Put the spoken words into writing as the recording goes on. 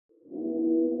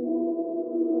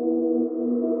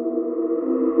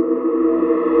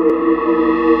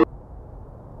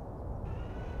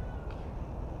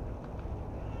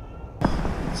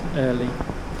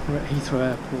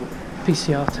Heathrow Airport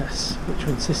PCR tests, which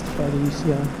were insisted by the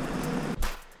UCI.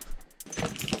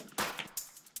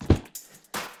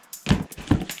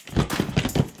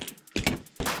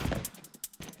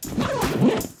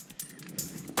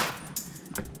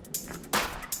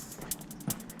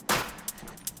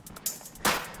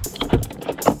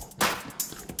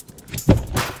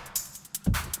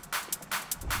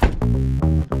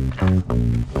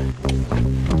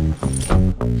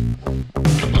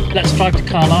 Let's drive to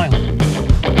Carlisle.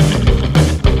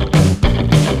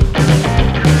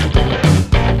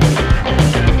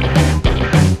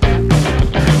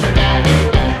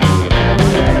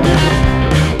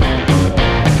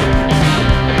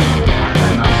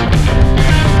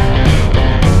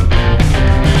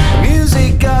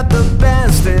 Music got the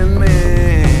best in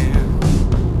me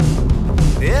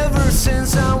ever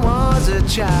since I was a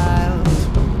child.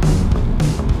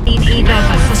 Eva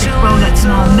Sussex bowler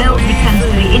Kamal Mills returns to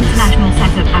the international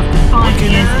setup after 5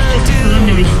 years as just a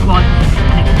preliminary squad,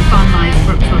 and it can be finalised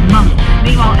for up to a month.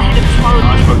 Meanwhile, ahead of tomorrow...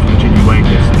 I spoke to Virginia Wade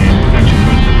yesterday, and potentially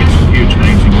there is some huge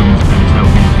names in women's tennis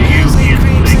helping. Do you, Ian,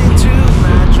 think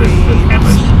that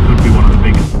Emma's could be one of the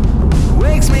biggest?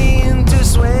 Wakes me into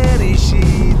sweaty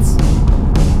sheets,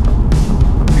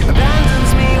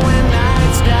 abandons me when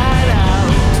nights died out.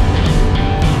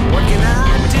 What can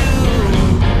I do?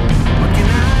 What can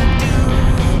I do?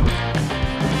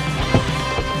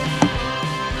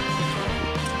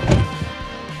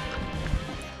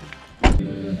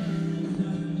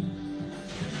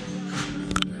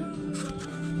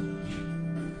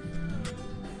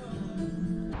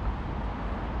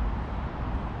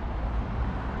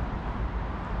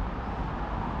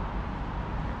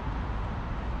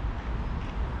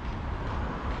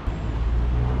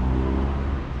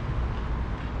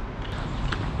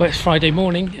 Well, it's Friday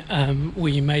morning.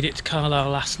 We made it to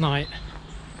Carlisle last night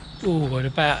at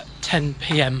about 10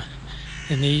 PM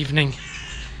in the evening.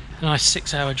 A nice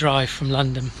 6-hour drive from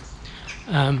London,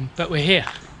 but we're here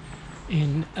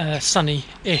in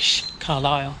sunny-ish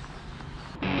Carlisle.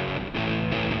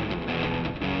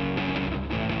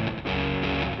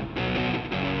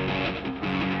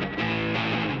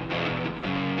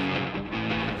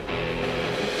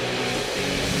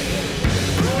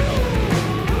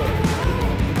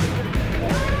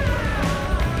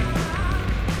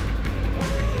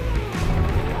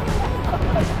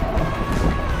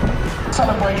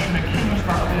 Celebration accused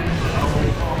that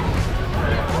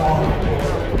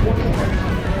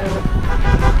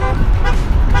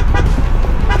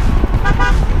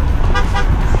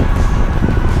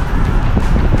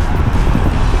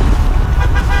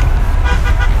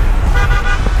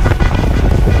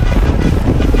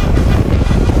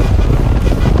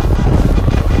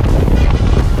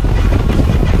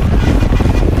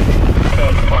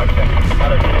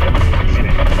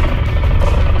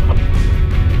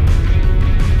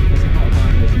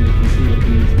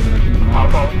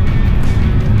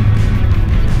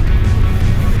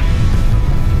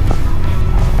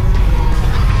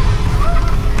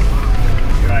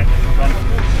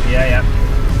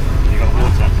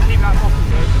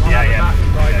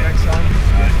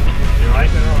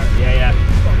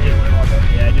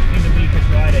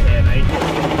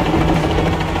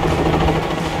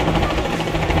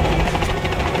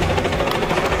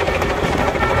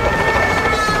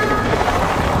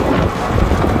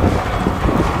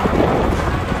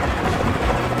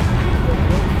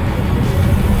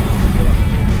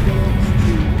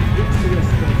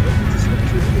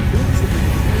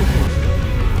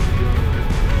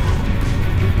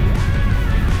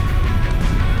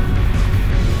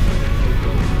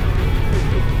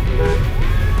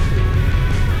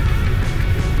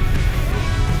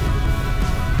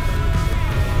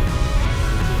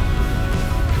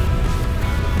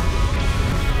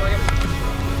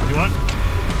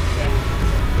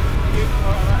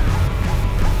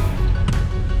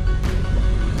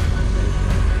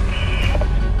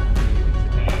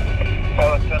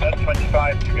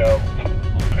to go.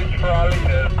 Pitch for our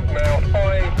leaders, now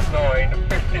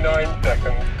 5:09:59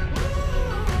 seconds.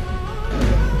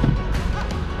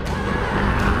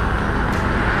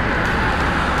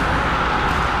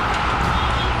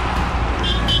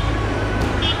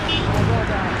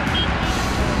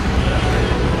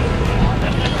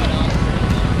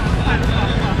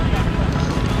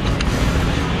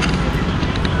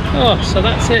 Oh, so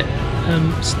that's it.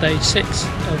 Stage 6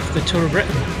 of the Tour of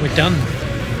Britain. We're done.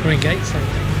 We're in Gateshead.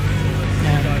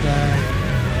 And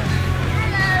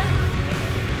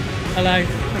hello.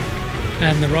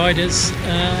 And the riders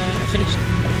finished.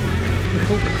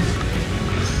 Cool.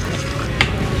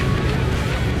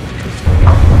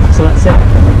 So that's it.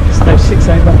 Stage 6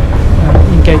 over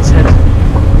in Gateshead.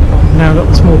 now got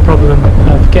the small problem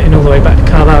of getting all the way back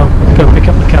to Carlisle to go and pick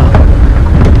up the car,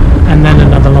 and then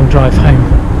another long drive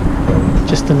home.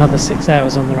 Just another 6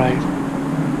 hours on the road.